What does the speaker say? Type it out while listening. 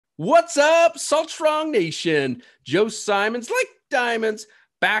What's up, Salt Strong Nation? Joe Simons, like diamonds,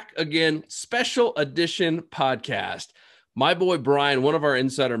 back again, special edition podcast. My boy Brian, one of our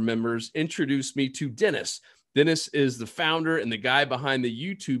insider members, introduced me to Dennis. Dennis is the founder and the guy behind the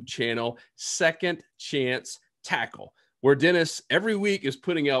YouTube channel, Second Chance Tackle, where Dennis every week is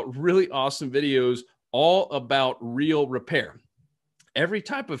putting out really awesome videos all about reel repair. Every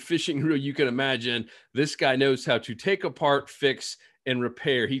type of fishing reel you can imagine, this guy knows how to take apart, fix, and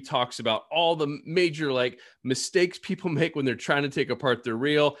repair. He talks about all the major mistakes people make when they're trying to take apart their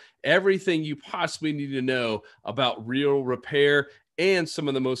reel, everything you possibly need to know about reel repair, and some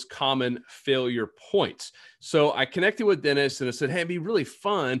of the most common failure points. So I connected with Dennis and I said, hey, it'd be really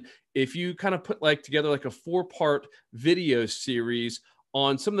fun if you kind of put together a 4-part video series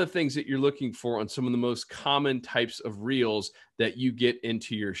on some of the things that you're looking for on some of the most common types of reels that you get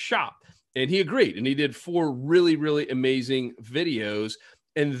into your shop. And he agreed, and he did 4 really, really amazing videos.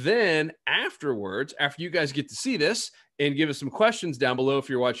 And then afterwards, after you guys get to see this and give us some questions down below, if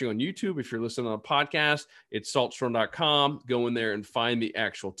you're watching on YouTube, if you're listening on a podcast, it's saltstrong.com. Go in there and find the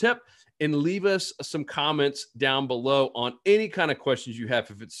actual tip and leave us some comments down below on any kind of questions you have.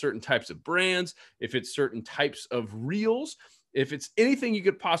 If it's certain types of brands, if it's certain types of reels, if it's anything you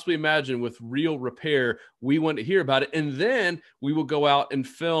could possibly imagine with reel repair, we want to hear about it. And then we will go out and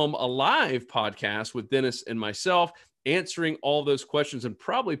film a live podcast with Dennis and myself, answering all those questions and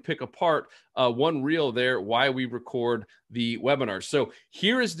probably pick apart one reel there while we record the webinar. So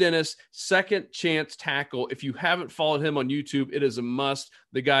here is Dennis, Second Chance Tackle. If you haven't followed him on YouTube, it is a must.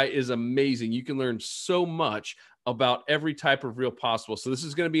 The guy is amazing. You can learn so much about every type of reel possible. So this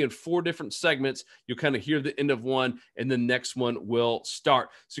is going to be in 4 different segments. You'll kind of hear the end of one and the next one will start.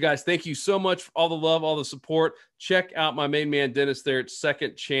 So guys, thank you so much for all the love, all the support. Check out my main man, Dennis, there at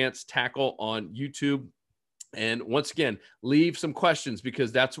Second Chance Tackle on YouTube. And once again, leave some questions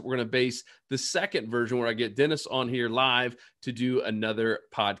because that's what we're going to base the second version where I get Dennis on here live to do another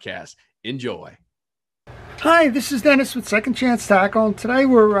podcast. Enjoy. Hi, this is Dennis with Second Chance Tackle. And today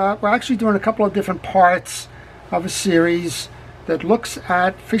we're actually doing a couple of different parts of a series that looks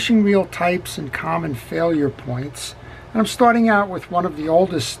at fishing reel types and common failure points. And I'm starting out with one of the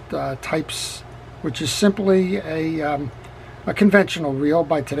oldest types, which is simply a conventional reel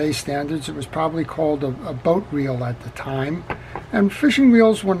by today's standards. It was probably called a boat reel at the time. And fishing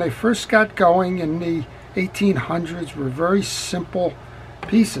reels, when they first got going in the 1800s, were very simple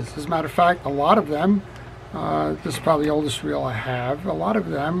pieces. As a matter of fact, a lot of them, this is probably the oldest reel I have, a lot of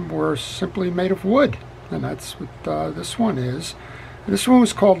them were simply made of wood. And that's what this one is. And this one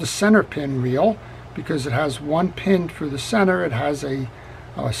was called the center pin reel because it has one pin through the center. It has a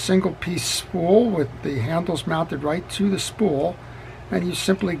single piece spool with the handles mounted right to the spool, and you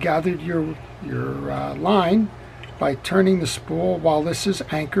simply gathered your line by turning the spool while this is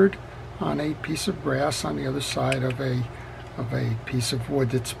anchored on a piece of brass on the other side of a piece of wood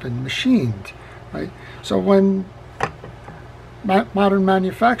that's been machined. Right. So when modern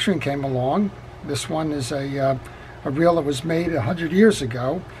manufacturing came along, this one is a reel that was made 100 years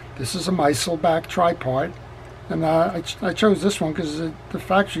ago. This is a Meiselback tripart, and I chose this one because the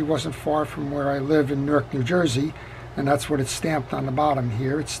factory wasn't far from where I live in Newark, New Jersey, and that's what it's stamped on the bottom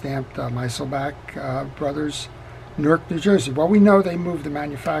here. It's stamped Meiselback Brothers, Newark, New Jersey. Well, we know they moved the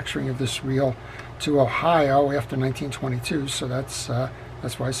manufacturing of this reel to Ohio after 1922, so that's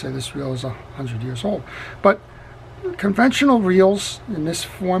why I say this reel is 100 years old. But conventional reels in this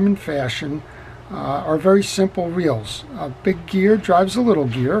form and fashion are very simple reels. A big gear drives a little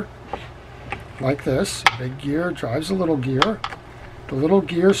gear, like this. A big gear drives a little gear. The little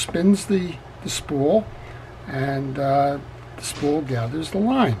gear spins the spool, and the spool gathers the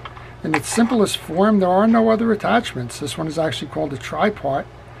line. In its simplest form, there are no other attachments. This one is actually called a tripart.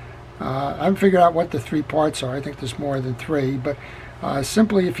 I haven't figured out what the 3 parts are. I think there's more than 3, but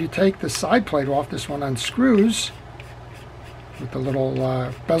simply if you take the side plate off, this one unscrews with the little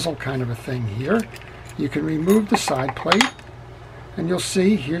bezel kind of a thing here. You can remove the side plate, and you'll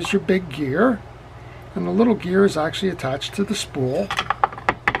see here's your big gear, and the little gear is actually attached to the spool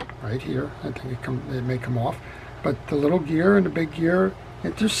right here. I think it may come off, but the little gear and the big gear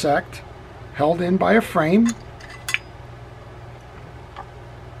intersect, held in by a frame,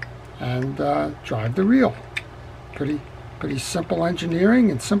 and drive the reel. Pretty simple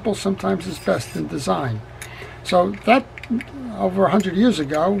engineering, and simple sometimes is best in design. So that, over 100 years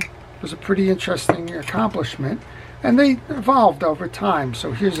ago, was a pretty interesting accomplishment, and they evolved over time.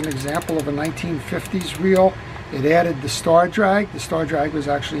 So here's an example of a 1950s reel. It added the star drag. The star drag was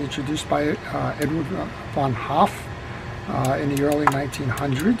actually introduced by Edward von Hoff in the early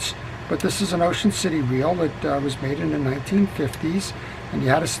 1900s. But this is an Ocean City reel that was made in the 1950s. and you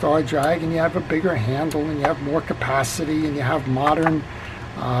had a star drag, and you have a bigger handle, and you have more capacity, and you have modern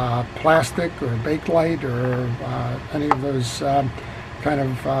plastic or Bakelite or any of those kind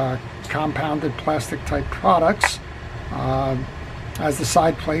of compounded plastic type products as the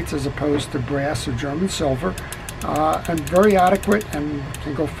side plates, as opposed to brass or German silver, and very adequate and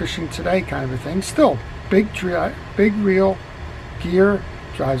can go fishing today kind of a thing. Still, big reel, gear,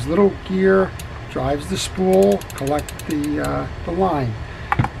 drives little gear, drives the spool, collect the line.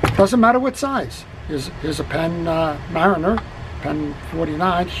 Doesn't matter what size. Here's a Penn Mariner, Penn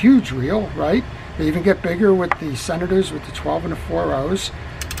 49, huge reel, right? They even get bigger with the Senators with the 12 and the 4.0s.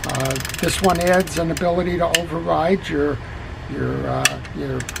 This one adds an ability to override your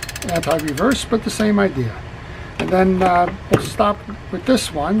anti-reverse, but the same idea. And then we'll stop with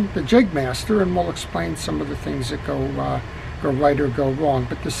this one, the Jig Master, and we'll explain some of the things that go right or go wrong,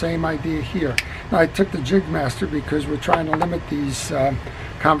 but the same idea here. Now, I took the Jig Master because we're trying to limit these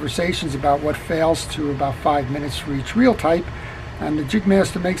conversations about what fails to about 5 minutes for each reel type, and the Jig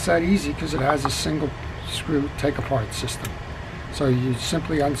Master makes that easy because it has a single screw take-apart system. So you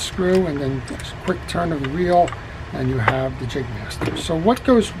simply unscrew and then just a quick turn of the reel, and you have the Jig Master. So what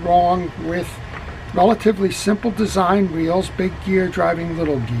goes wrong with relatively simple design reels, big gear driving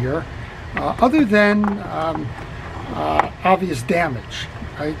little gear, other than obvious damage,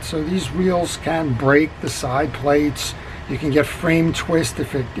 right? So these reels can break the side plates. You can get frame twist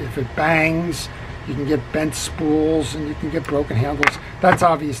if it bangs. You can get bent spools, and you can get broken handles. That's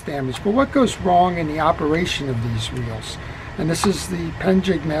obvious damage. But what goes wrong in the operation of these reels? And this is the Penn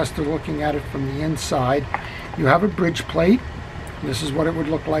Jig Master looking at it from the inside. You have a bridge plate. This is what it would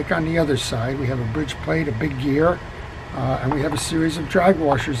look like on the other side. We have a bridge plate, a big gear, and we have a series of drag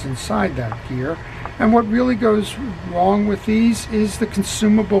washers inside that gear. And what really goes wrong with these is the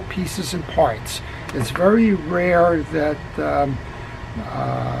consumable pieces and parts. It's very rare that the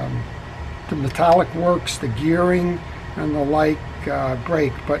metallic works, the gearing, and the like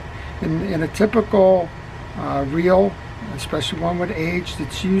break. But in a typical reel, especially one with age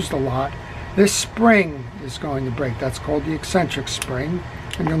that's used a lot, this spring is going to break. That's called the eccentric spring,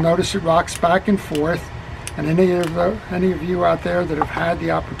 and you'll notice it rocks back and forth. And any of you out there that have had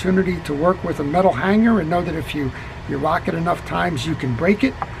the opportunity to work with a metal hanger and know that if you rock it enough times you can break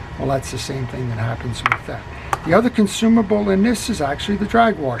it, well, that's the same thing that happens with that. The other consumable in this is actually the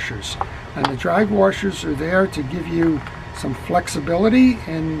drag washers, and the drag washers are there to give you some flexibility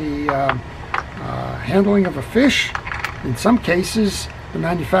in the handling of a fish. In some cases, the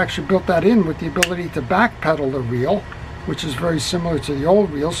manufacturer built that in with the ability to backpedal the reel, which is very similar to the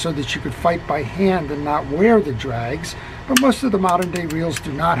old reels, so that you could fight by hand and not wear the drags. But most of the modern day reels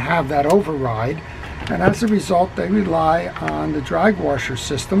do not have that override, and as a result they rely on the drag washer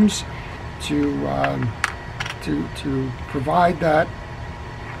systems to provide that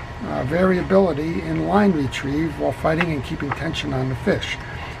variability in line retrieve while fighting and keeping tension on the fish.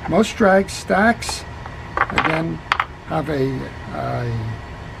 Most drag stacks, again, have a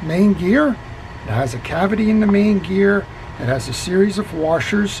main gear. It has a cavity in the main gear. It has a series of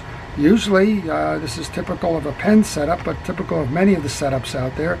washers. Usually, this is typical of a Penn setup, but typical of many of the setups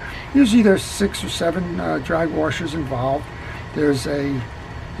out there. Usually there's 6 or 7 drag washers involved. There's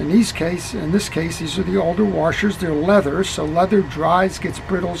in this case, these are the older washers. They're leather, so leather dries, gets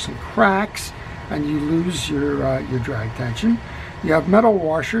brittles and cracks, and you lose your drag tension. You have metal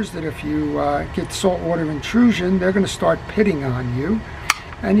washers that if you get saltwater intrusion, they're going to start pitting on you.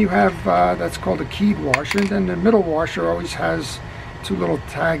 And you have, that's called a keyed washer. And then the middle washer always has 2 little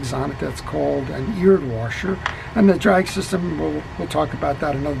tags on it. That's called an eared washer. And the drag system, we'll talk about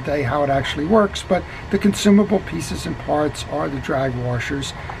that another day, how it actually works. But the consumable pieces and parts are the drag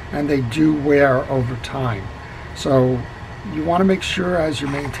washers, and they do wear over time. So you want to make sure as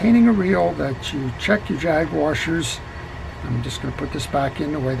you're maintaining a reel that you check your drag washers. I'm just going to put this back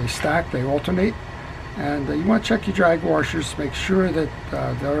in the way they stack, they alternate. And you want to check your drag washers, make sure that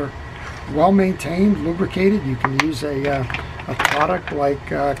they're well maintained, lubricated. You can use a product like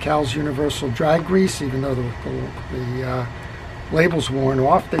Cal's Universal Drag Grease, even though the label's worn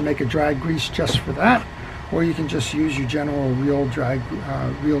off. They make a drag grease just for that. Or you can just use your general reel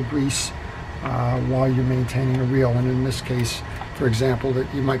grease while you're maintaining a reel. And in this case, for example,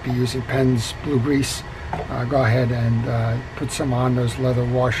 that you might be using Penn's Blue Grease. Go ahead and put some on those leather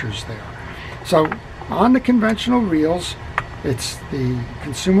washers there. So on the conventional reels, it's the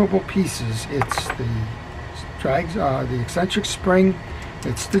consumable pieces. It's the drags, the eccentric spring,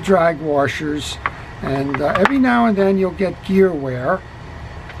 it's the drag washers, and every now and then you'll get gear wear.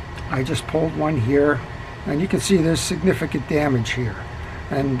 I just pulled one here, and you can see there's significant damage here.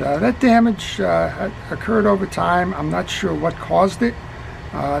 And that damage occurred over time. I'm not sure what caused it.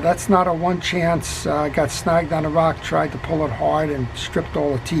 That's not a one chance, got snagged on a rock, tried to pull it hard and stripped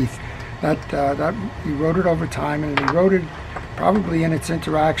all the teeth. That eroded over time, and it eroded probably in its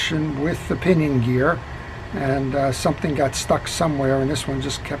interaction with the pinion gear, and something got stuck somewhere, and this one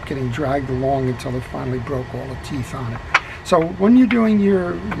just kept getting dragged along until it finally broke all the teeth on it. So when you're doing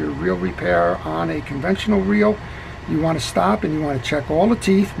your reel repair on a conventional reel, you want to stop and you want to check all the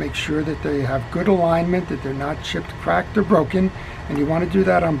teeth, make sure that they have good alignment, that they're not chipped, cracked, or broken, and you want to do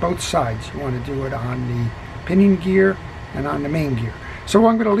that on both sides. You want to do it on the pinion gear and on the main gear. So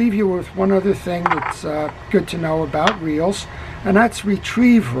I'm going to leave you with one other thing that's good to know about reels, and that's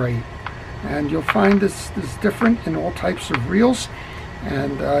retrieve rate. And you'll find this is different in all types of reels,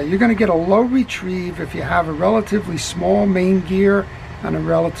 and you're going to get a low retrieve if you have a relatively small main gear and a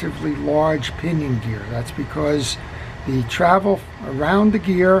relatively large pinion gear. That's because the travel around the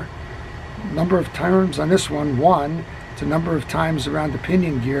gear, number of times on this one, to number of times around the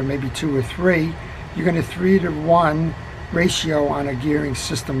pinion gear, maybe 2 or 3, you're going to 3-to-1 ratio on a gearing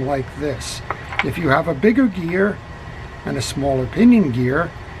system like this. If you have a bigger gear and a smaller pinion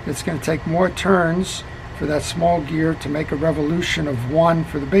gear, it's going to take more turns for that small gear to make a revolution of 1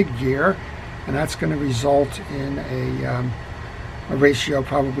 for the big gear, and that's going to result in a ratio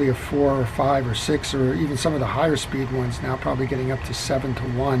probably of 4 or 5 or 6, or even some of the higher speed ones now probably getting up to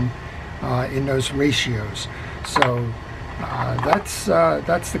 7-to-1 in those ratios. So that's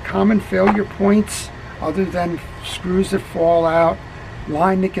the common failure points, other than screws that fall out,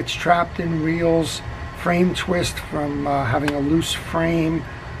 line that gets trapped in reels, frame twist from having a loose frame,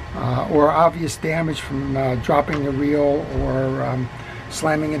 or obvious damage from dropping the reel or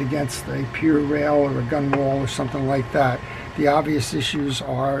slamming it against a pier rail or a gun wall or something like that. The obvious issues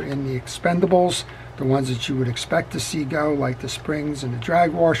are in the expendables, the ones that you would expect to see go, like the springs and the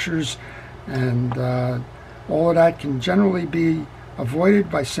drag washers, and all of that can generally be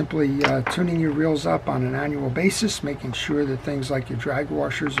avoided by simply tuning your reels up on an annual basis, making sure that things like your drag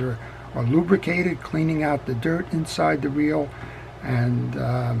washers are lubricated, cleaning out the dirt inside the reel,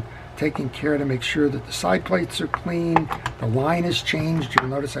 and taking care to make sure that the side plates are clean, the line is changed. You'll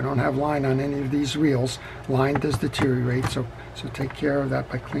notice I don't have line on any of these reels. Line does deteriorate, so take care of that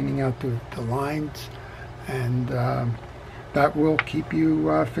by cleaning out the lines, and that will keep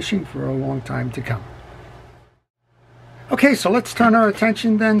you fishing for a long time to come. Okay, so let's turn our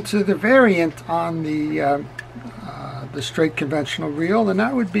attention then to the variant on the straight conventional reel, and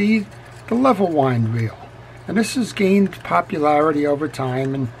that would be the level wind reel. And this has gained popularity over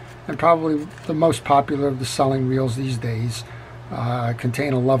time, and probably the most popular of the selling reels these days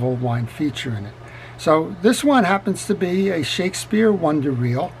contain a level wind feature in it. So this one happens to be a Shakespeare Wonder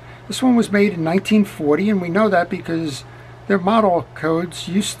Reel. This one was made in 1940, and we know that because their model codes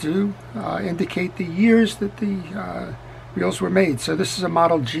used to indicate the years that the reels were made. So this is a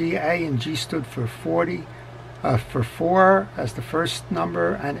model GA, and G stood for 40, for 4 as the first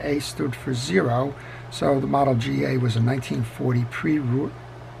number, and A stood for 0. So the model GA was a 1940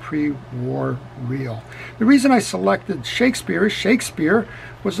 pre-war reel. The reason I selected Shakespeare is Shakespeare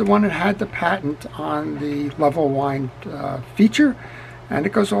was the one that had the patent on the level wind feature, and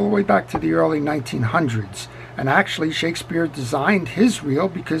it goes all the way back to the early 1900s. And actually Shakespeare designed his reel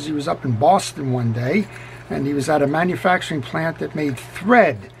because he was up in Boston one day, and he was at a manufacturing plant that made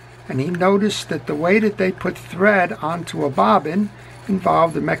thread, and he noticed that the way that they put thread onto a bobbin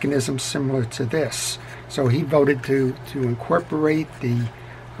involved a mechanism similar to this. So he voted to incorporate the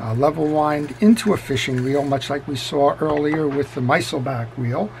level wind into a fishing reel, much like we saw earlier with the Meiselbach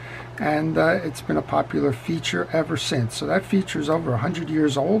reel, and it's been a popular feature ever since. So that feature is over 100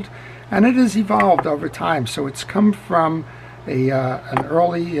 years old, and it has evolved over time. So it's come from an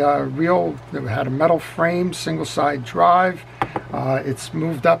early reel that had a metal frame, single side drive. It's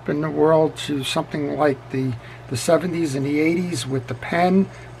moved up in the world to something like the 70s and the 80s with the Penn.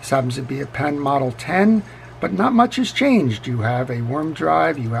 This happens to be a Penn Model 10, but not much has changed. You have a worm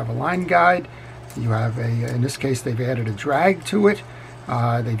drive, you have a line guide, you have in this case they've added a drag to it.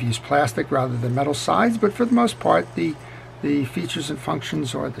 They've used plastic rather than metal sides, but for the most part the features and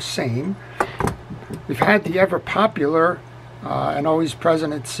functions are the same. We've had the ever popular and always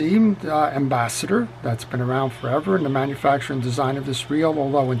present, it seemed, Ambassador. That's been around forever, and the manufacture and design of this reel,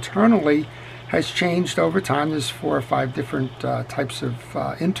 although internally, has changed over time. There's 4 or 5 different types of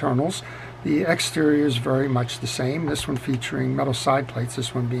internals. The exterior is very much the same. This one featuring metal side plates,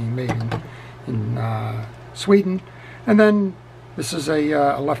 this one being made in Sweden. And then this is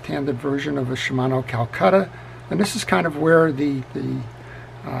a left-handed version of a Shimano Calcutta, and this is kind of where the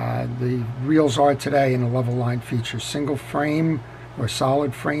reels are today in a level line feature. Single frame or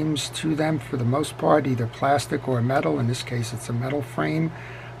solid frames to them for the most part, either plastic or metal. In this case, it's a metal frame.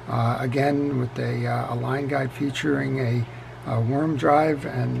 Again, with a line guide featuring a worm drive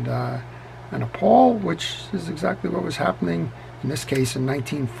and a pawl, which is exactly what was happening in this case in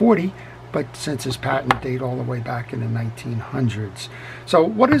 1940, but since his patent date all the way back in the 1900s. So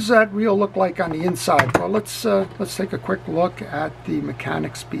what does that reel look like on the inside? Well, let's take a quick look at the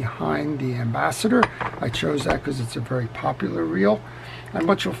mechanics behind the Ambassador. I chose that because it's a very popular reel. And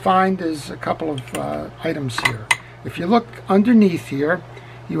what you'll find is a couple of items here. If you look underneath here,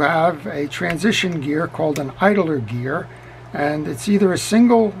 you have a transition gear called an idler gear, and it's either a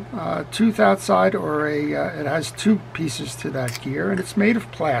single tooth outside or it has two pieces to that gear, and it's made of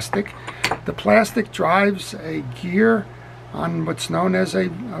plastic. The plastic drives a gear on what's known as a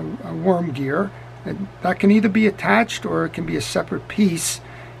worm gear, and that can either be attached or it can be a separate piece.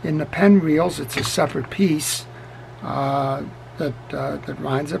 In the pen reels, it's a separate piece that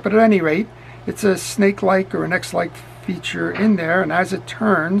binds it, but at any rate, it's a snake-like or an X-like feature in there, and as it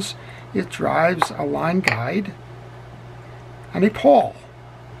turns, it drives a line guide and a pawl.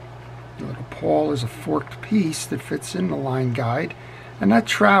 The little pawl is a forked piece that fits in the line guide, and that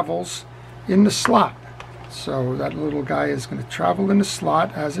travels in the slot. So that little guy is going to travel in the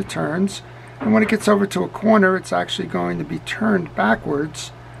slot as it turns, and when it gets over to a corner, it's actually going to be turned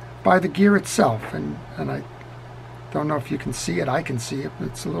backwards by the gear itself. And I don't know if you can see it. I can see it, but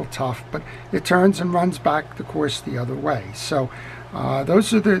it's a little tough, but it turns and runs back the course the other way. So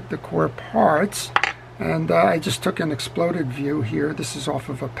those are the core parts. And I just took an exploded view here. This is off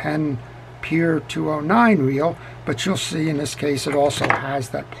of a Penn Pier 209 reel, but you'll see in this case it also has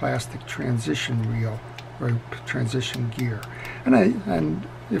that plastic transition reel or transition gear. And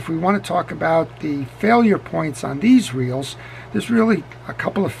if we want to talk about the failure points on these reels, there's really a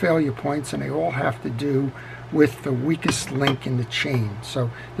couple of failure points, and they all have to do with the weakest link in the chain. So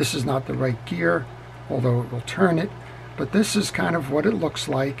this is not the right gear, although it will turn it, but this is kind of what it looks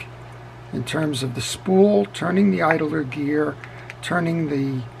like in terms of the spool turning the idler gear, turning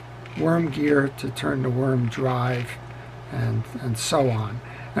the worm gear to turn the worm drive, and so on.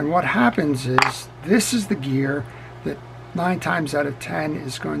 And what happens is this is the gear that 9 times out of 10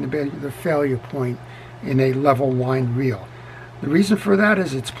 is going to be the failure point in a level wind reel. The reason for that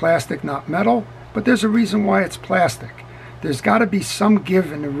is it's plastic, not metal, but there's a reason why it's plastic. There's got to be some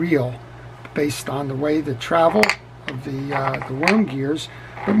give in the reel based on the way the travel of the worm gears.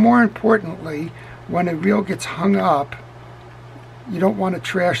 But more importantly, when a reel gets hung up, you don't want to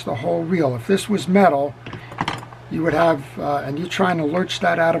trash the whole reel. If this was metal, you would have, and you're trying to lurch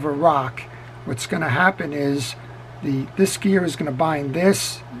that out of a rock, what's going to happen is this gear is going to bind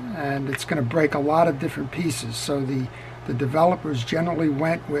this, and it's going to break a lot of different pieces. So the developers generally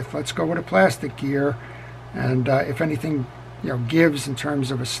went with, let's go with a plastic gear, and if anything gives in terms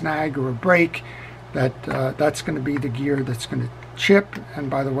of a snag or a break, that's going to be the gear that's going to chip. And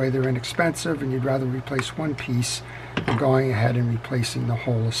by the way, they're inexpensive, and you'd rather replace one piece than going ahead and replacing the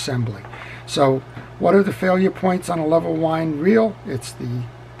whole assembly. So what are the failure points on a level wind reel? It's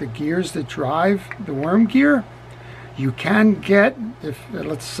the gears that drive the worm gear. You can get, if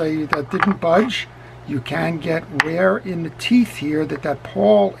let's say that didn't budge, you can get wear in the teeth here that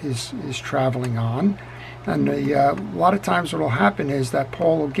pawl is traveling on. And a lot of times what will happen is that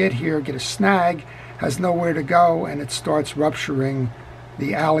pawl will get here, get a snag, has nowhere to go, and it starts rupturing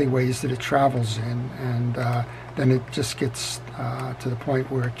the alleyways that it travels in, and then it just gets to the point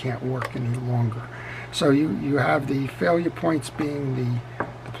where it can't work any longer. So you have the failure points being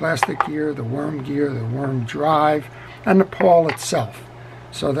the plastic gear, the worm drive, and the pawl itself.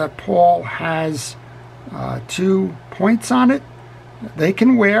 So that pawl has 2 points on it. They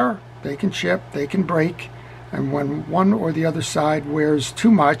can wear, they can chip, they can break, and when one or the other side wears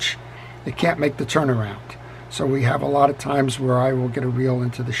too much, it can't make the turnaround. So we have a lot of times where I will get a reel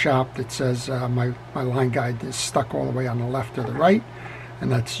into the shop that says my line guide is stuck all the way on the left or the right,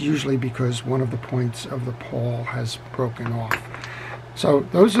 and that's usually because one of the points of the pawl has broken off. So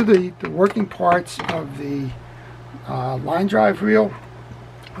those are the working parts of the line drive reel.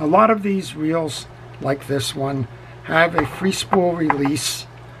 A lot of these reels, like this one, have a free spool release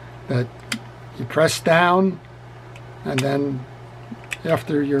that you press down, and then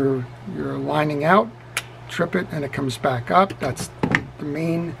after you're lining out, trip it and it comes back up. That's the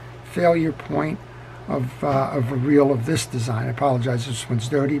main failure point of a reel of this design. I apologize, this one's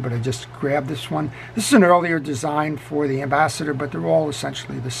dirty, but I just grabbed this one. This is an earlier design for the Ambassador, but they're all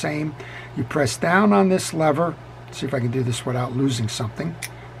essentially the same. You press down on this lever. Let's see if I can do this without losing something.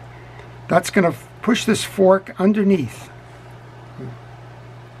 That's going to push this fork underneath.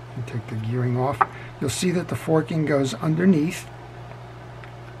 Take the gearing off. You'll see that the forking goes underneath,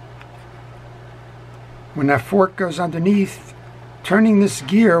 When that fork goes underneath, turning this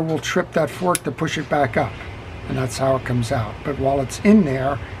gear will trip that fork to push it back up, and that's how it comes out. But while it's in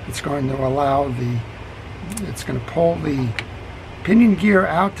there, it's going to pull the pinion gear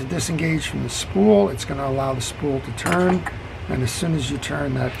out to disengage from the spool. It's going to allow the spool to turn, and as soon as you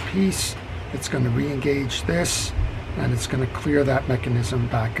turn that piece, it's going to re-engage this, and it's going to clear that mechanism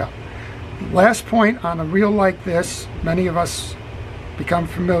back up. Last point, on a reel like this, many of us become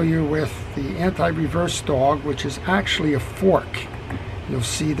familiar with the anti-reverse dog, which is actually a fork. You'll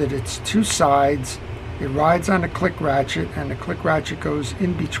see that it's two sides. It rides on a click ratchet, and the click ratchet goes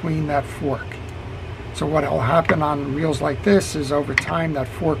in between that fork. So what will happen on reels like this is over time that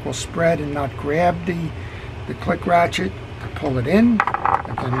fork will spread and not grab the click ratchet to pull it in.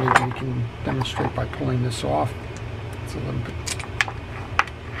 Again, maybe we can demonstrate by pulling this off. It's a little bit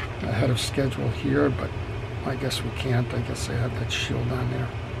ahead of schedule here, but I guess we can't. I guess I have that shield on there.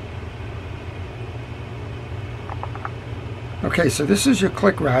 Okay, so this is your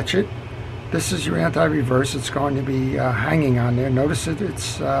click ratchet. This is your anti-reverse. It's going to be hanging on there. Notice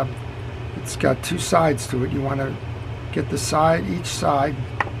it's got two sides to it. You want to get each side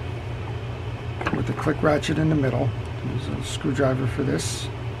with the click ratchet in the middle. There's a screwdriver for this.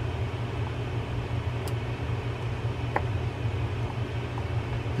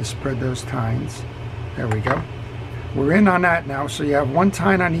 Just spread those tines. There we go. We're in on that now, so you have one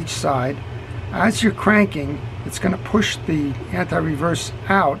tine on each side. As you're cranking, it's going to push the anti-reverse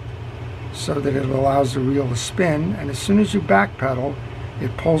out so that it allows the reel to spin, and as soon as you backpedal,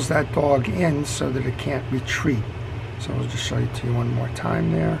 it pulls that dog in so that it can't retreat. So I'll just show it to you one more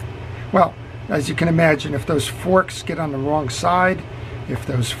time there. Well, as you can imagine, if those forks get on the wrong side, if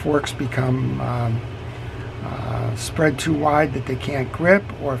those forks become spread too wide that they can't grip,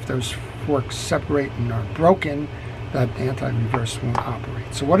 or if those forks separate and are broken, that anti-reverse won't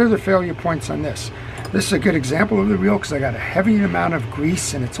operate. So what are the failure points on this? This is a good example of the reel because I got a heavy amount of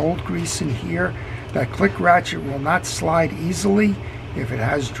grease, and it's old grease in here. That click ratchet will not slide easily if it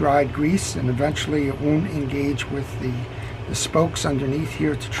has dried grease, and eventually it won't engage with the spokes underneath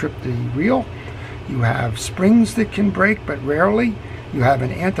here to trip the reel. You have springs that can break, but rarely. You have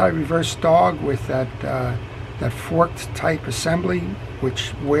an anti-reverse dog with that forked type assembly,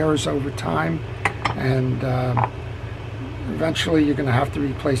 which wears over time, and eventually you're going to have to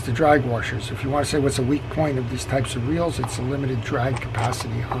replace the drag washers. If you want to say what's a weak point of these types of reels, it's a limited drag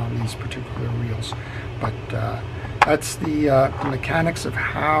capacity on these particular reels. But that's the mechanics of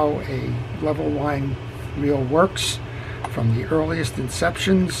how a level line reel works, from the earliest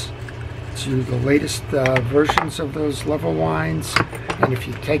inceptions to the latest versions of those level lines. And if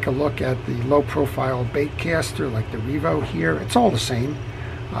you take a look at the low profile bait caster like the Revo here, it's all the same.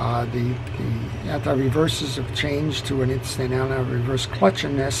 The anti-reverses have changed to an instant anti-reverse clutch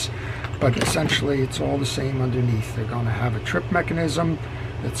in this, but essentially it's all the same underneath. They're going to have a trip mechanism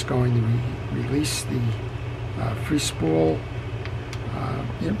that's going to release the free spool.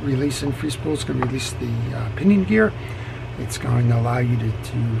 Release in free spool is going to release the pinion gear. It's going to allow you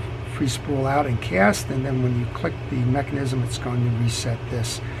to free spool out and cast, and then when you click the mechanism, it's going to reset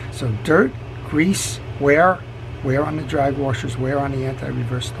this. So dirt, grease, wear on the drag washers, wear on the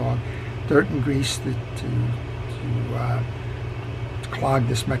anti-reverse dog, dirt and grease to clog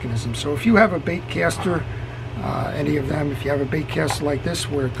this mechanism. So if you have a bait caster, any of them, if you have a bait caster like this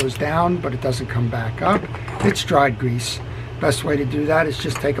where it goes down but it doesn't come back up, it's dried grease. Best way to do that is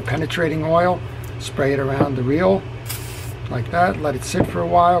just take a penetrating oil, spray it around the reel like that, let it sit for a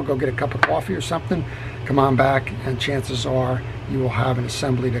while, go get a cup of coffee or something, come on back, and chances are you will have an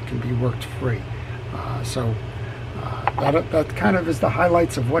assembly that can be worked free. That kind of is the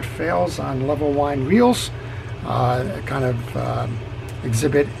highlights of what fails on level line reels. Kind of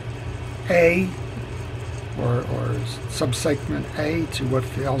exhibit A or subsegment A to what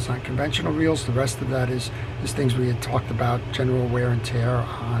fails on conventional reels. The rest of that is things we had talked about: general wear and tear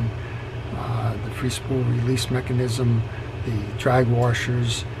on the free spool release mechanism, the drag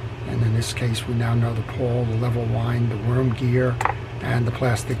washers, and in this case we now know the pole, the level line, the worm gear, and the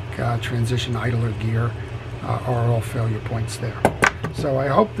plastic transition idler gear are all failure points there. So I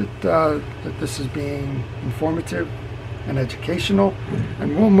hope that this is being informative and educational,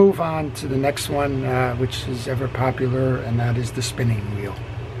 and we'll move on to the next one, which is ever popular, and that is the spinning reel.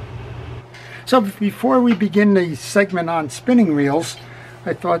 So before we begin the segment on spinning reels,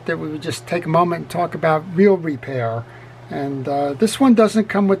 I thought that we would just take a moment and talk about reel repair. And this one doesn't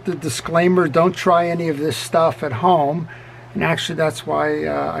come with the disclaimer, don't try any of this stuff at home. And actually that's why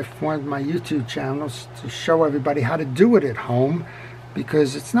I formed my YouTube channels, to show everybody how to do it at home,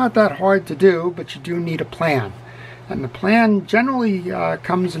 because it's not that hard to do, but you do need a plan. And the plan generally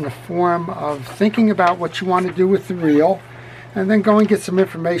comes in the form of thinking about what you want to do with the reel, and then go and get some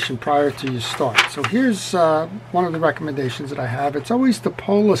information prior to your start. So here's one of the recommendations that I have. It's always to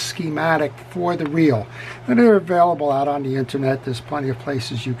pull a schematic for the reel. And they're available out on the internet. There's plenty of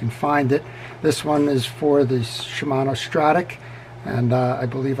places you can find it. This one is for the Shimano Stratic, and I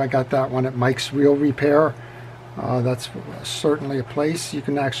believe I got that one at Mike's Reel Repair. That's certainly a place. You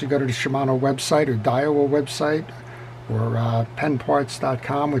can actually go to the Shimano website or Daiwa website, or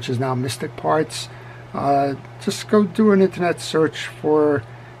penparts.com, which is now Mystic Parts. Just go do an internet search for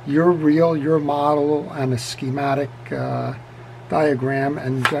your reel, your model, and a schematic diagram,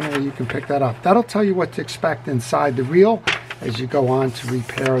 and generally you can pick that up. That'll tell you what to expect inside the reel as you go on to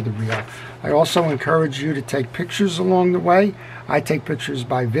repair the reel. I also encourage you to take pictures along the way. I take pictures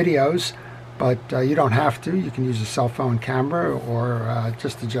by videos, but you don't have to. You can use a cell phone camera or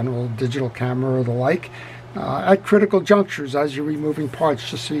just a general digital camera or the like at critical junctures as you're removing parts,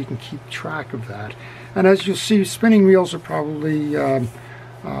 just so you can keep track of that. And as you'll see, spinning reels are probably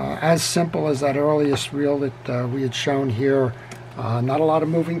as simple as that earliest reel that we had shown here. Not a lot of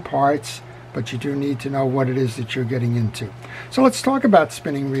moving parts, but you do need to know what it is that you're getting into. So let's talk about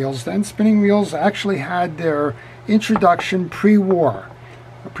spinning reels then. Spinning reels actually had their introduction pre-war.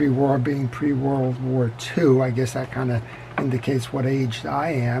 Pre-war being pre-World War II. I guess that kind of indicates what age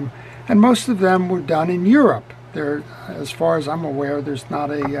I am. And most of them were done in Europe. There, as far as I'm aware, there's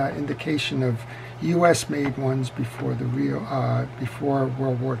not a indication of U.S.-made ones before the before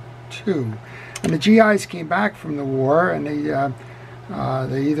World War II. And the GIs came back from the war, and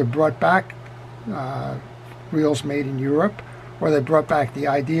they either brought back reels made in Europe, or they brought back the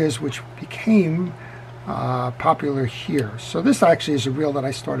ideas which became popular here. So this actually is a reel that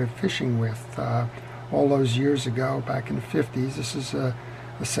I started fishing with all those years ago, back in the 50s. This is a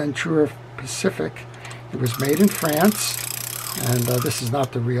Centura Pacific. It was made in France, and this is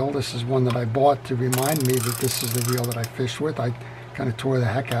not the reel. This is one that I bought to remind me that this is the reel that I fished with. I kind of tore the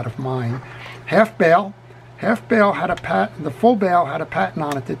heck out of mine. Half bail. Half bail had a patent. The full bail had a patent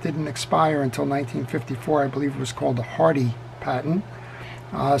on it that didn't expire until 1954. I believe it was called the Hardy patent.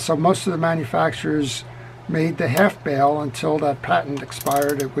 So most of the manufacturers made the half bail until that patent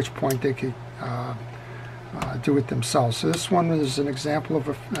expired, at which point they could do it themselves. So this one is an example of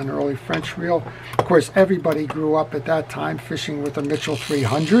an early French reel. Of course, everybody grew up at that time fishing with a Mitchell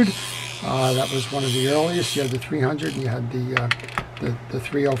 300. That was one of the earliest. You had the 300, and you had the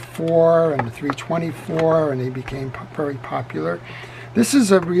 304 and the 324, and they became very popular. This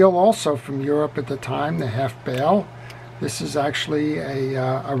is a reel also from Europe at the time, the half bail. This is actually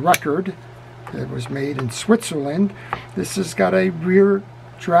a record that was made in Switzerland. This has got a rear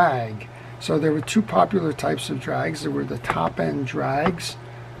drag. So there were two popular types of drags. There were the top-end drags,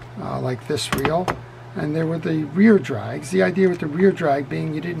 like this reel, and there were the rear drags. The idea with the rear drag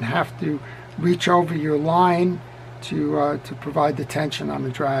being you didn't have to reach over your line to provide the tension on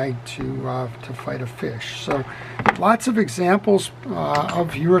the drag to fight a fish. So lots of examples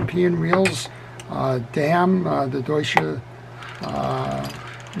of European reels. Dam, the Deutsche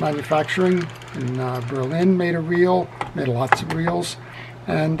Manufacturing in Berlin made a reel, made lots of reels.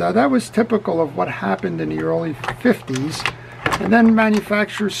 And that was typical of what happened in the early 50s. And then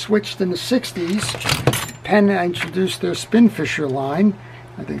manufacturers switched in the 60s. Penn introduced their Spin Fisher line.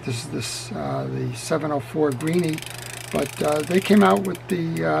 I think this is the 704 Greenie. But they came out with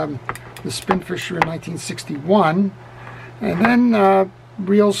the Spin Fisher in 1961. And then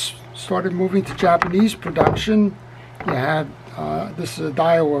reels started moving to Japanese production. You had, this is a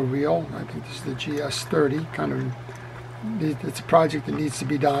Daiwa reel. I think this is the GS30, kind of. It's a project that needs to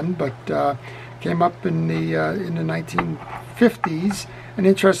be done, but came up in the 1950s. And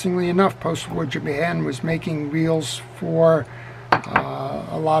interestingly enough, post-war Japan was making reels for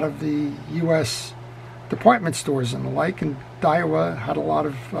a lot of the U.S. department stores and the like. And Daiwa had a lot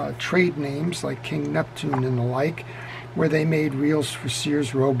of trade names like King Neptune and the like, where they made reels for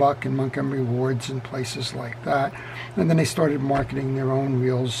Sears, Roebuck, and Montgomery Wards and places like that. And then they started marketing their own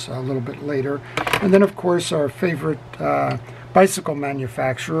reels a little bit later. And then, of course, our favorite bicycle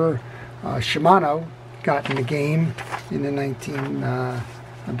manufacturer, Shimano, got in the game in the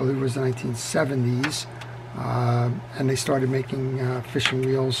I believe it was the 1970s. And they started making fishing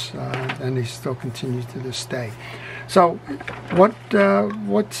reels, and they still continue to this day. So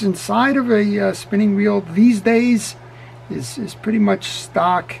what's inside of a spinning reel these days is pretty much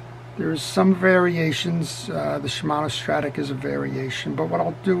stock. There's some variations. The Shimano Stratic is a variation, but what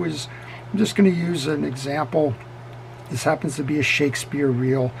I'll do is I'm just going to use an example. This happens to be a Shakespeare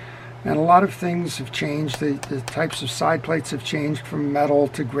reel. And a lot of things have changed. The types of side plates have changed from metal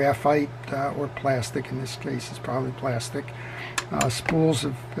to graphite or plastic. In this case, it's probably plastic. Spools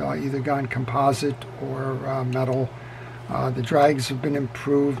have either gone composite or metal. The drags have been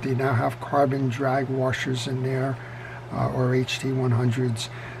improved. You now have carbon drag washers in there, or HT100s.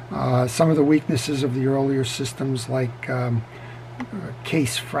 Some of the weaknesses of the earlier systems, like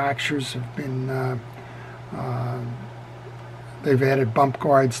case fractures, have been they've added bump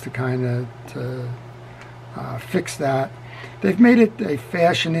guards to kind of fix that. They've made it a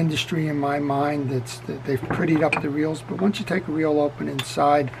fashion industry in my mind. They've prettied up the reels, but once you take a reel open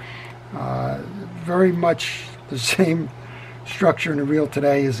inside, very much the same structure in a reel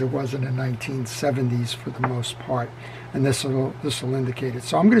today as it was in the 1970s for the most part, and this will indicate it.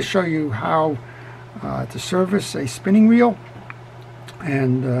 So I'm going to show you how to service a spinning reel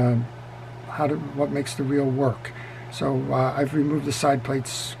and what makes the reel work. So I've removed the side plate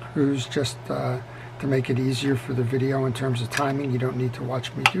screws just to make it easier for the video in terms of timing. You don't need to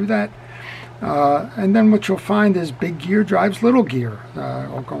watch me do that. And then what you'll find is big gear drives little gear.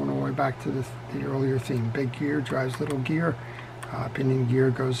 All going all the way back to the earlier theme. Big gear drives little gear. Pinion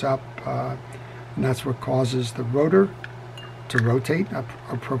gear goes up, and that's what causes the rotor to rotate,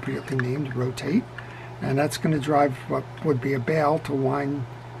 appropriately named rotate. And that's going to drive what would be a bail to wind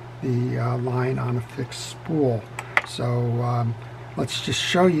the line on a fixed spool. So let's just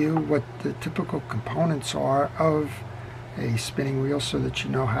show you what the typical components are of a spinning wheel so that you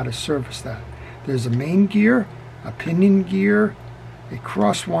know how to service that. There's a main gear, a pinion gear, a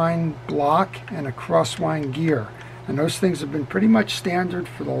crosswind block, and a crosswind gear. And those things have been pretty much standard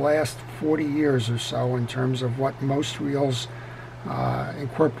for the last 40 years or so in terms of what most reels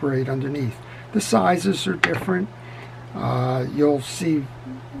incorporate underneath. The sizes are different. You'll see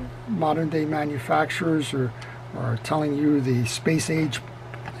modern day manufacturers are telling you the space age,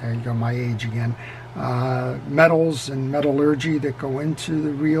 there you go, my age again, metals and metallurgy that go into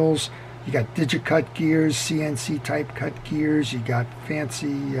the reels. You got digicut gears, CNC type cut gears. You got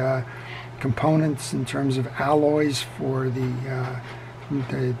fancy components in terms of alloys for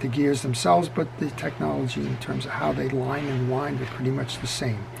the gears themselves, but the technology in terms of how they line and wind are pretty much the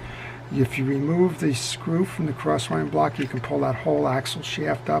same. If you remove the screw from the crosswind block, you can pull that whole axle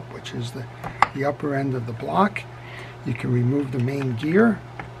shaft up, which is the upper end of the block. You can remove the main gear.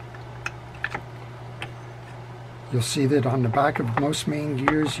 You'll see that on the back of most main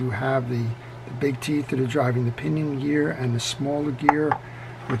gears you have the big teeth that are driving the pinion gear and the smaller gear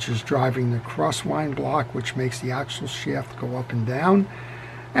which is driving the crosswind block, which makes the axle shaft go up and down.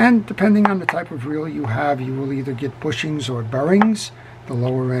 And depending on the type of reel you have, you will either get bushings or bearings. The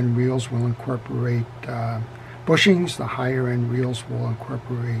lower end reels will incorporate bushings. The higher end reels will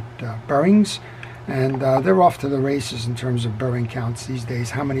incorporate bearings. And they're off to the races in terms of bearing counts these days.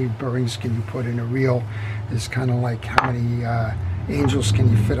 How many bearings can you put in a reel is kind of like how many angels can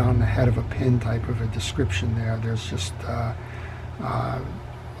you fit on the head of a pin type of a description there. There's just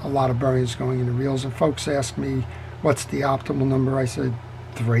a lot of bearings going into reels. And folks ask me, what's the optimal number? I said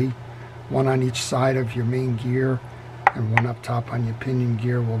 3. 1 on each side of your main gear and 1 up top on your pinion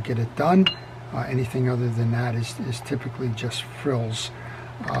gear will get it done. Anything other than that is typically just frills.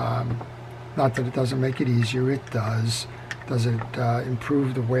 Not that it doesn't make it easier, it does. Does it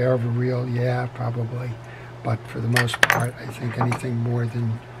improve the wear of a reel? Yeah, probably. But for the most part, I think anything more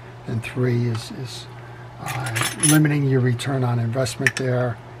than 3 is limiting your return on investment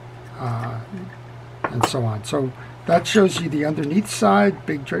there, and so on. So that shows you the underneath side.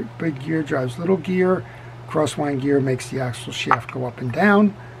 Big gear drives little gear. Crosswind gear makes the axle shaft go up and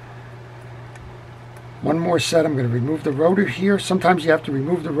down. One more set. I'm going to remove the rotor here. Sometimes you have to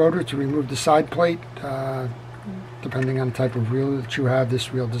remove the rotor to remove the side plate, depending on the type of reel that you have.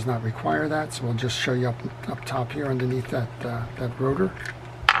 This reel does not require that, so we'll just show you up top here underneath that rotor.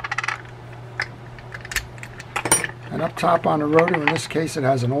 And up top on the rotor, in this case, it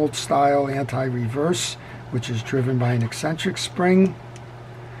has an old style anti-reverse, which is driven by an eccentric spring.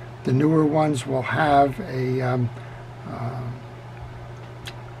 The newer ones will have an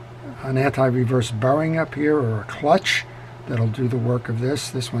anti-reverse bearing up here, or a clutch that'll do the work of this.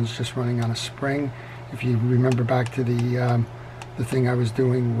 This one's just running on a spring. If you remember back to the thing I was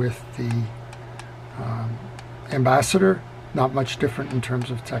doing with the Ambassador, not much different in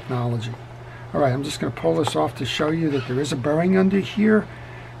terms of technology. All right, I'm just going to pull this off to show you that there is a bearing under here.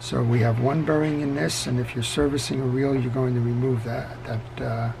 So we have 1 bearing in this, and if you're servicing a reel, you're going to remove that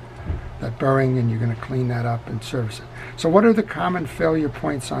bearing, and you're going to clean that up and service it. So what are the common failure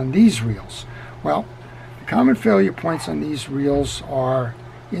points on these reels? Well, the common failure points on these reels are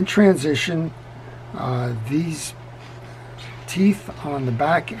in transition. These teeth on the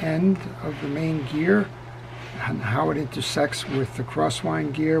back end of the main gear and how it intersects with the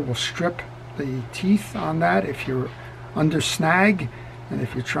crosswind gear. We'll strip the teeth on that if you're under snag, and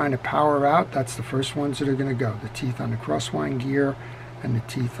if you're trying to power out, that's the first ones that are going to go, the teeth on the crosswind gear and the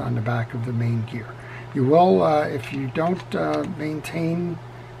teeth on the back of the main gear. You will, if you don't maintain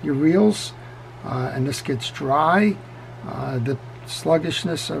your reels and this gets dry, the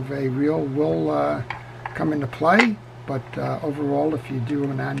sluggishness of a reel will come into play, but overall, if you do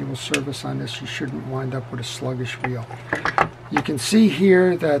an annual service on this, you shouldn't wind up with a sluggish reel. You can see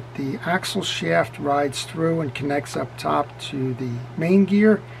here that the axle shaft rides through and connects up top to the main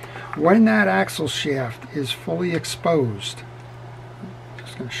gear. When that axle shaft is fully exposed, I'm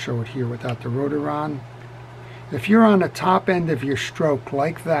just going to show it here without the rotor on. If you're on the top end of your stroke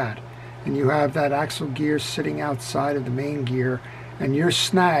like that, and you have that axle gear sitting outside of the main gear, and you're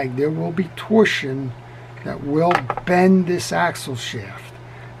snagged, there will be torsion that will bend this axle shaft,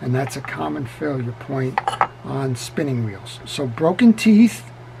 and that's a common failure point on spinning reels. So broken teeth,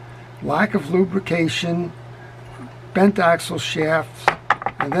 lack of lubrication, bent axle shafts,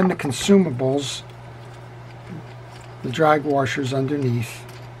 and then the consumables, the drag washers underneath.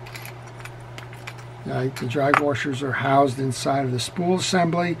 The drag washers are housed inside of the spool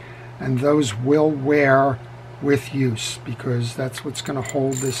assembly, and those will wear with use because that's what's going to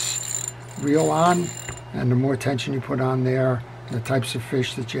hold this reel on. And the more tension you put on there, the types of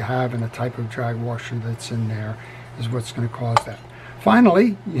fish that you have and the type of drag washer that's in there is what's going to cause that.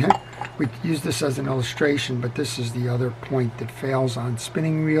 Finally, we use this as an illustration, but this is the other point that fails on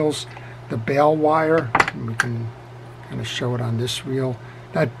spinning reels, the bail wire. And we can kind of show it on this reel.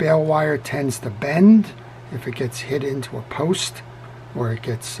 That bail wire tends to bend if it gets hit into a post or it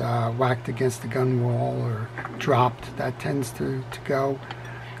gets whacked against the gun wall or dropped. That tends to go.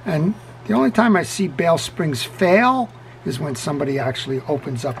 And the only time I see bail springs fail is when somebody actually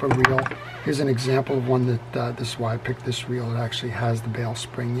opens up a reel. Here's an example of one that, this is why I picked this reel. It actually has the bail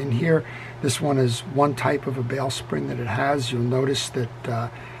spring in here. This one is one type of a bail spring that it has. You'll notice that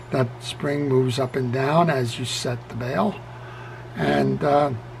that spring moves up and down as you set the bail. And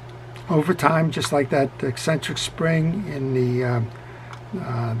over time, just like that eccentric spring in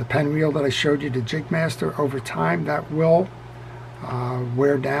the pen reel that I showed you, the Jigmaster, over time that will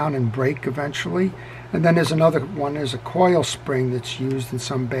wear down and break eventually. And then there's another one, there's a coil spring that's used in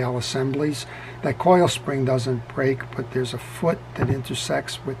some bail assemblies. That coil spring doesn't break, but there's a foot that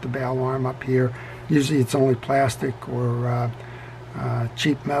intersects with the bail arm up here. Usually it's only plastic or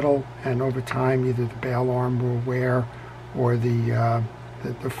cheap metal, and over time either the bail arm will wear or the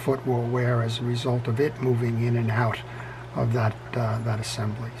foot will wear as a result of it moving in and out of that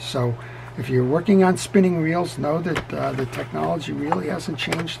assembly. So if you're working on spinning reels, know that the technology really hasn't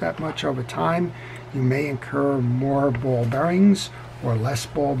changed that much over time. You may incur more ball bearings or less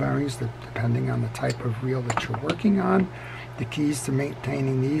ball bearings depending on the type of reel that you're working on. The keys to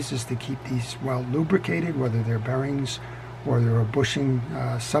maintaining these is to keep these well lubricated, whether they're bearings or they're a bushing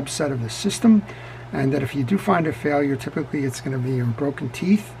subset of the system. And that if you do find a failure, typically it's going to be in broken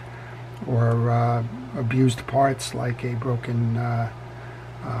teeth or abused parts like a broken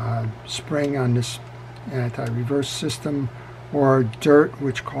spring on this anti-reverse system, or dirt,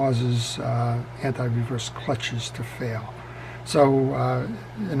 which causes anti-reverse clutches to fail. So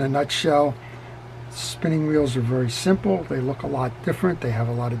in a nutshell, spinning reels are very simple. They look a lot different. They have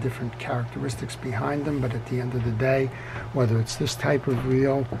a lot of different characteristics behind them, but at the end of the day, whether it's this type of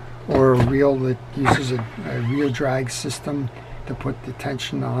reel or a reel that uses a rear drag system to put the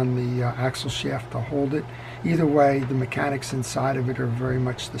tension on the axle shaft to hold it, either way, the mechanics inside of it are very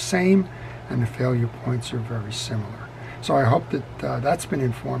much the same, and the failure points are very similar. So I hope that that's been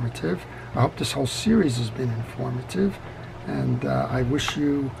informative. I hope this whole series has been informative, and I wish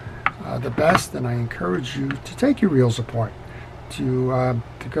you the best, and I encourage you to take your reels apart, to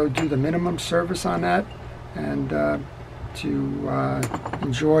go do the minimum service on that, and to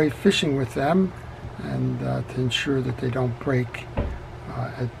enjoy fishing with them, and to ensure that they don't break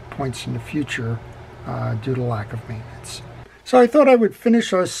at points in the future due to lack of maintenance. So I thought I would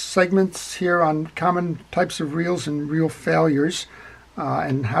finish our segments here on common types of reels and reel failures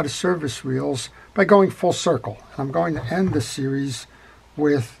and how to service reels by going full circle. I'm going to end the series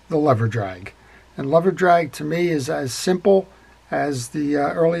with the lever drag. And lever drag to me is as simple as the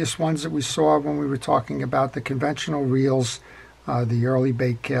earliest ones that we saw when we were talking about the conventional reels, the early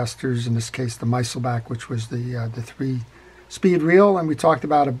bait casters, in this case the Meiselbach, which was the 3-speed reel, and we talked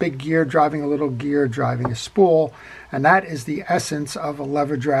about a big gear driving a little gear driving a spool, and that is the essence of a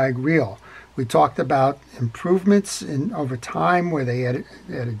lever drag reel. We talked about improvements over time where they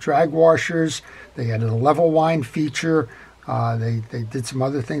added drag washers, they added a level wind feature, They did some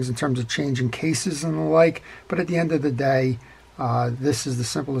other things in terms of changing cases and the like, but at the end of the day, this is the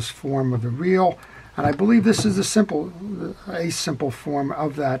simplest form of the reel, and I believe this is a simple form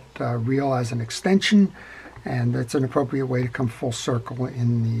of that reel as an extension, and it's an appropriate way to come full circle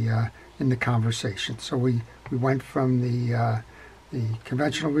in the conversation. So we went from the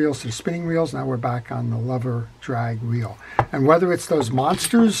conventional reels to the spinning reels. Now we're back on the lever drag reel. And whether it's those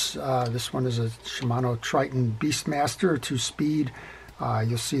monsters, this one is a Shimano Triton Beastmaster 2-speed.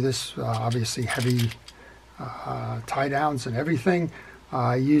 You'll see this obviously heavy tie downs and everything,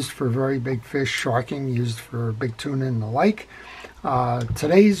 used for very big fish, sharking, used for big tuna and the like.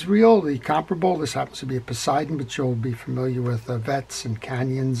 Today's reel, the comparable, this happens to be a Poseidon, but you'll be familiar with Vets and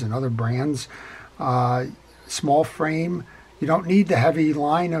Canyons and other brands. Small frame. You don't need the heavy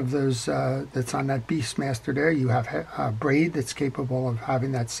line of those that's on that Beastmaster there. You have a braid that's capable of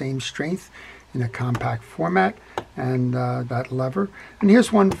having that same strength in a compact format, and that lever. And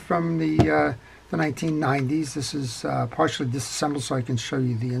here's one from the 1990s. This is partially disassembled so I can show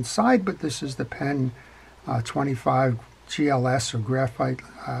you the inside, but this is the Penn 25 GLS or graphite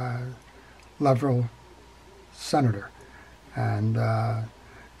lever Senator. And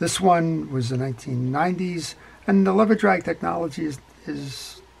this one was the 1990s. And the lever drag technology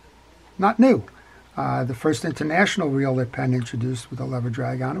is not new. The first international reel that Penn introduced with a lever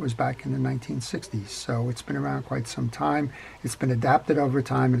drag on it was back in the 1960s. So it's been around quite some time. It's been adapted over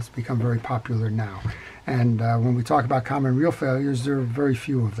time, and it's become very popular now. And when we talk about common reel failures, there are very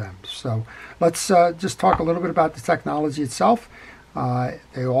few of them. So let's just talk a little bit about the technology itself.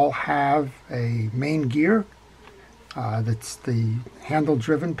 They all have a main gear. That's the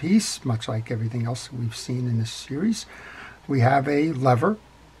handle-driven piece, much like everything else that we've seen in this series. We have a lever,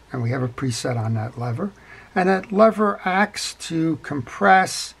 and we have a preset on that lever. And that lever acts to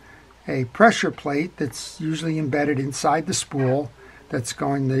compress a pressure plate that's usually embedded inside the spool that's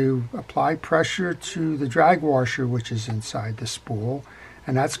going to apply pressure to the drag washer, which is inside the spool.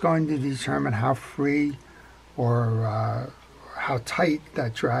 And that's going to determine how free or how tight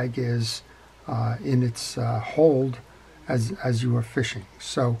that drag is in its hold as you are fishing.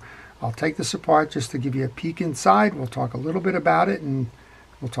 So I'll take this apart just to give you a peek inside. We'll talk a little bit about it, and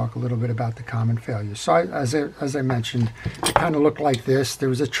we'll talk a little bit about the common failures. So as I mentioned, it kind of looked like this. There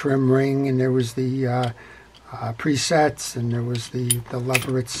was a trim ring, and there was the presets, and there was the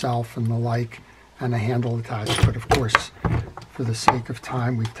lever itself and the like, and a handle attached. But of course, for the sake of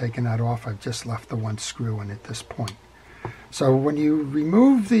time, we've taken that off. I've just left the one screw in at this point. So when you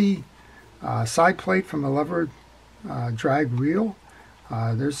remove the side plate from the lever drag reel,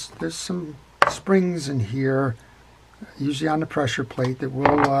 there's some springs in here, usually on the pressure plate, that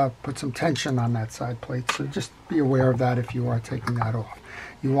will put some tension on that side plate. So just be aware of that if you are taking that off.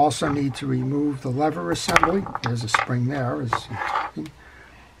 You also need to remove the lever assembly. There's a spring there.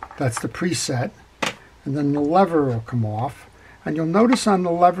 That's the preset. And then the lever will come off. And you'll notice on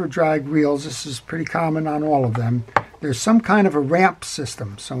the lever drag reels, this is pretty common on all of them, there's some kind of a ramp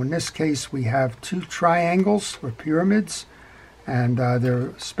system. So in this case, we have two triangles or pyramids, and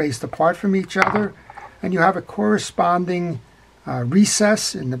they're spaced apart from each other. And you have a corresponding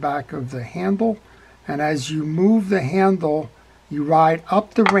recess in the back of the handle. And as you move the handle, you ride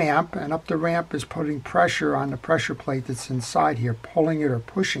up the ramp, and up the ramp is putting pressure on the pressure plate that's inside here, pulling it or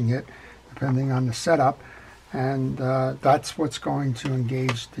pushing it, depending on the setup. And that's what's going to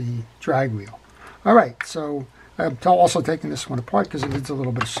engage the drag wheel. All right, so I'm also taking this one apart because it needs a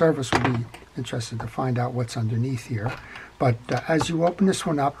little bit of service. We'll be interested to find out what's underneath here. But as you open this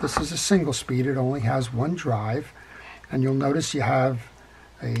one up, this is a single speed. It only has one drive. And you'll notice you have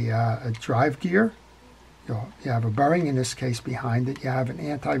a drive gear. You have a bearing, in this case, behind it. You have an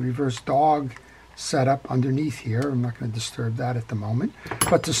anti-reverse dog setup underneath here. I'm not going to disturb that at the moment.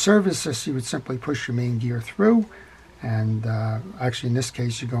 But to service this, you would simply push your main gear through. And actually, in this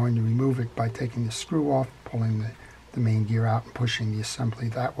case, you're going to remove it by taking the screw off, pulling the main gear out, and pushing the assembly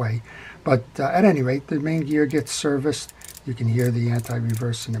that way. But at any rate, the main gear gets serviced. You can hear the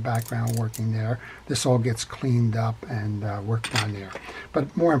anti-reverse in the background working there. This all gets cleaned up and worked on there.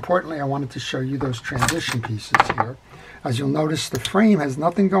 But more importantly, I wanted to show you those transition pieces here. As you'll notice, the frame has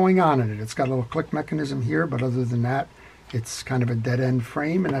nothing going on in it. It's got a little click mechanism here, but other than that, it's kind of a dead-end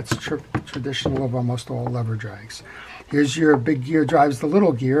frame, and that's traditional of almost all lever drags. Here's your big gear drives the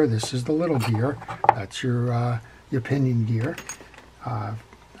little gear. This is the little gear. That's your pinion gear.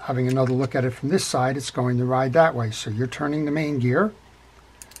 Having another look at it from this side, it's going to ride that way. So you're turning the main gear,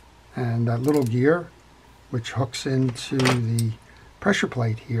 and that little gear, which hooks into the pressure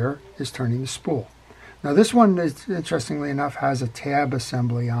plate here, is turning the spool. Now this one, is, interestingly enough, has a tab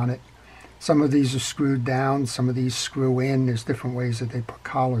assembly on it, Some of these are screwed down, some of these screw in. There's different ways that they put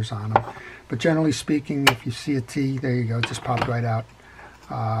collars on them. But generally speaking, if you see a T, there you go, it just popped right out.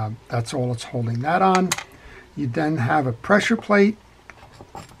 That's all it's holding that on. You then have a pressure plate.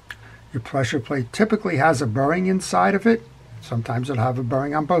 Your pressure plate typically has a bearing inside of it. Sometimes it'll have a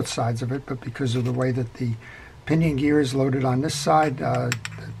bearing on both sides of it, but because of the way that the pinion gear is loaded on this side,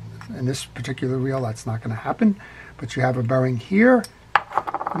 in this particular reel, that's not going to happen. But you have a bearing here,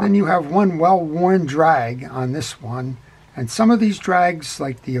 and then you have one well-worn drag on this one. And some of these drags,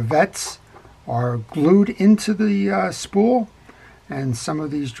 like the Yvette's, are glued into the spool. And some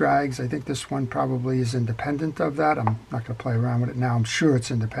of these drags, I think this one probably is independent of that. I'm not going to play around with it now. I'm sure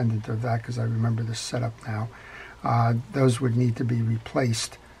it's independent of that because I remember this setup now. Those would need to be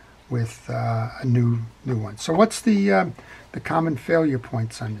replaced with a new one. So what's the common failure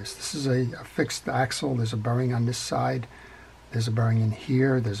points on this? This is a fixed axle. There's a bearing on this side. There's a bearing in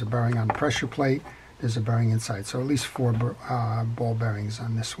here. There's a bearing on the pressure plate. There's a bearing inside. So at least 4 ball bearings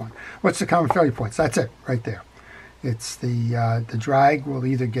on this one. What's the common failure points? That's it right there. It's the drag will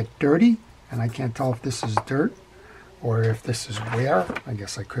either get dirty, and I can't tell if this is dirt or if this is wear. I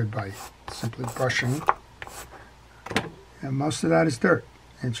guess I could by simply brushing. And most of that is dirt,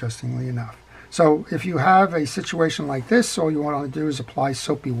 interestingly enough. So if you have a situation like this, all you want to do is apply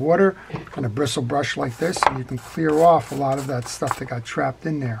soapy water and a bristle brush like this, and you can clear off a lot of that stuff that got trapped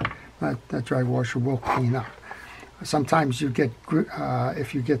in there. That drag washer will clean up. Sometimes you get,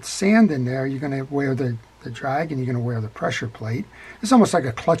 if you get sand in there, you're going to wear the drag and you're going to wear the pressure plate. It's almost like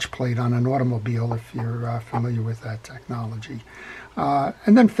a clutch plate on an automobile if you're familiar with that technology.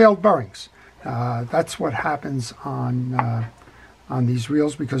 And then failed bearings. That's what happens on these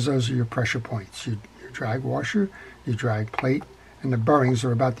reels because those are your pressure points. Your drag washer, your drag plate, and the bearings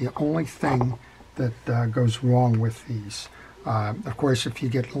are about the only thing that goes wrong with these. Of course, if you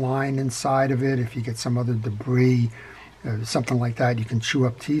get line inside of it, if you get some other debris, something like that, you can chew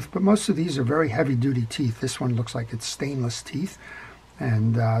up teeth. But most of these are very heavy-duty teeth. This one looks like it's stainless teeth,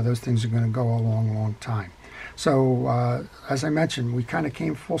 and those things are going to go a long, long time. So, as I mentioned, we kind of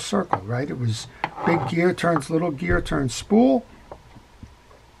came full circle, right? It was big gear turns little gear turns spool.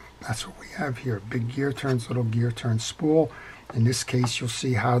 That's what we have here. Big gear turns little gear turns spool. In this case, you'll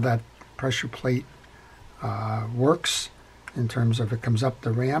see how that pressure plate works in terms of it comes up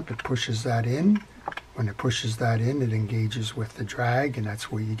the ramp, it pushes that in. When it pushes that in, it engages with the drag, and that's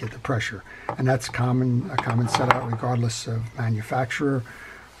where you get the pressure. And that's a common setup regardless of manufacturer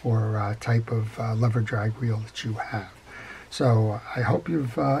or type of lever drag reel that you have. So I hope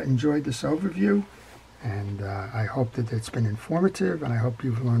you've enjoyed this overview, and I hope that it's been informative, and I hope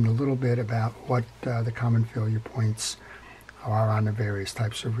you've learned a little bit about what the common failure points are on the various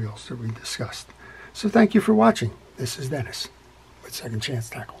types of reels that we discussed. So thank you for watching. This is Dennis with Second Chance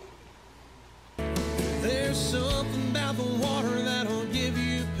Tackle. There's something about the water that'll give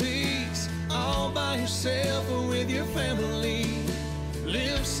you peace, all by yourself or with your family.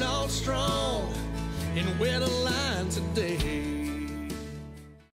 Live salt strong in weather